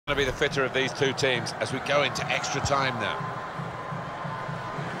To be the fitter of these two teams as we go into extra time now.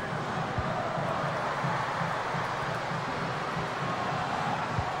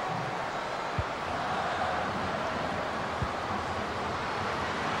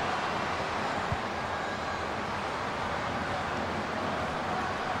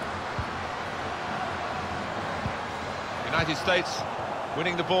 United States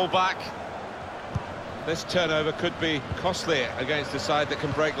winning the ball back. This turnover could be costly against a side that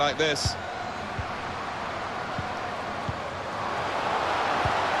can break like this.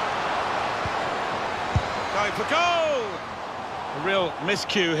 Going for goal! A real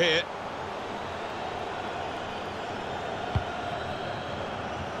miscue here.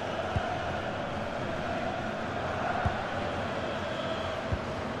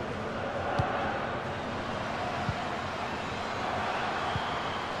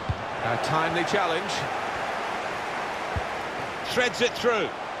 A timely challenge. Threads it through.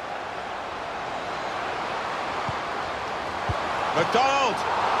 McDonald!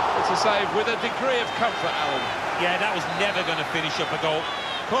 It's a save with a degree of comfort, Alan. Yeah, that was never going to finish up a goal.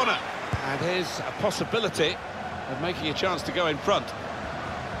 Corner. And here's a possibility of making a chance to go in front.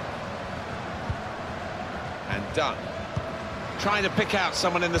 And done. Trying to pick out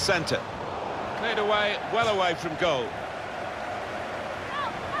someone in the centre. Cleared away, well away from goal.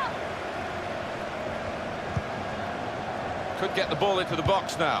 Could get the ball into the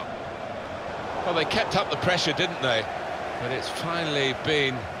box now. Well, they kept up the pressure, didn't they? But it's finally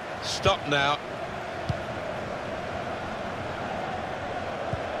been stopped now.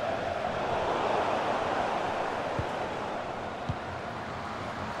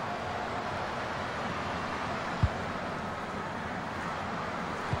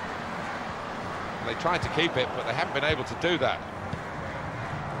 They tried to keep it, but they haven't been able to do that.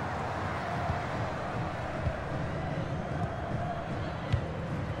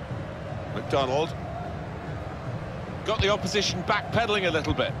 McDonald got the opposition backpedaling a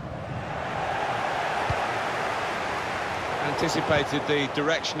little bit. Anticipated the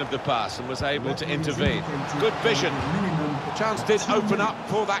direction of the pass and was able to intervene. Good vision. The chance did open up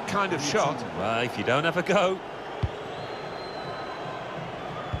for that kind of shot. Well, if you don't have a go.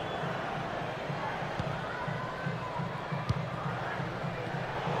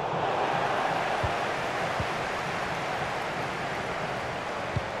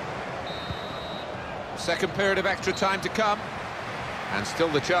 Second period of extra time to come, and still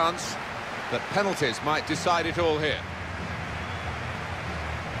the chance that penalties might decide it all here.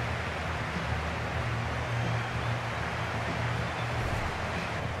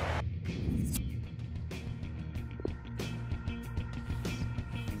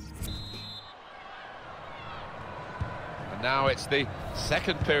 And now it's the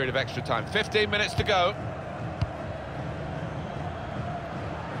second period of extra time, 15 minutes to go.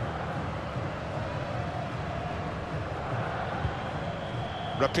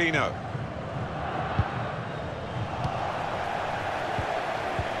 Rapinoe.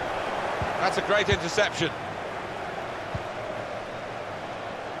 That's a great interception.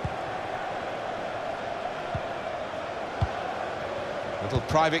 Little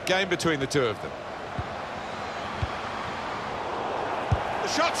private game between the two of them. The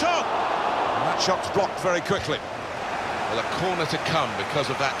shot's on! And that shot's blocked very quickly. Well, a corner to come because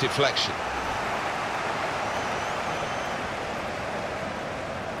of that deflection.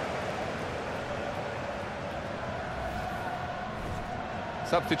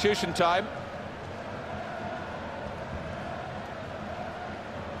 Substitution time.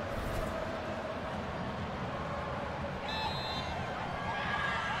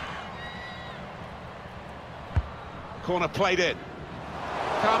 Corner played in.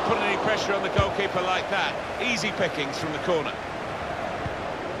 Can't put any pressure on the goalkeeper like that. Easy pickings from the corner.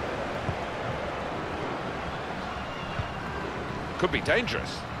 Could be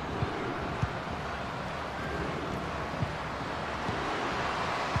dangerous.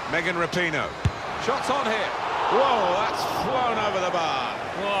 Rapinoe. Shots on here. Whoa, that's flown over the bar.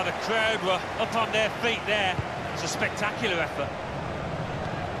 Oh, the crowd were up on their feet there. It's a spectacular effort.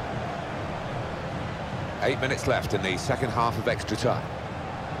 8 minutes left in the second half of extra time.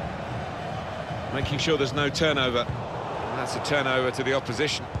 Making sure there's no turnover. And that's a turnover to the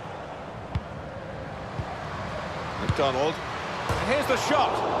opposition. McDonald. And here's the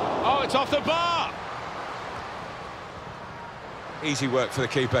shot. Oh, it's off the bar. Easy work for the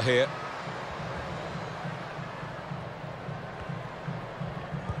keeper here.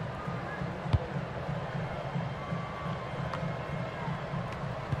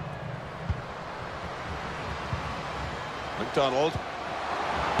 McDonald.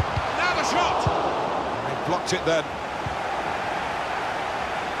 Now the shot! They blocked it then.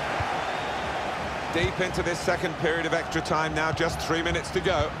 Deep into this second period of extra time now, just 3 minutes to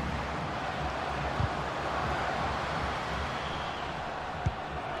go.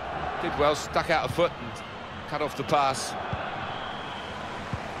 Did well, stuck out a foot and cut off the pass.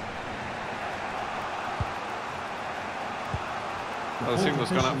 Well, the signal's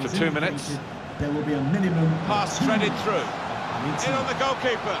gone up for 2 minutes. There will be a minimum Pass threaded through. In on the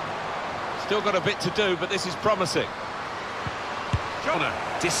goalkeeper. Still got a bit to do, but this is promising. Johnner,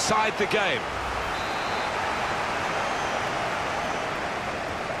 decide the game.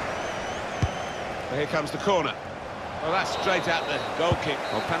 Here comes the corner. Well, that's straight at the goalkeeper.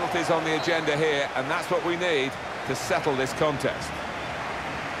 Well, penalties on the agenda here, and that's what we need to settle this contest.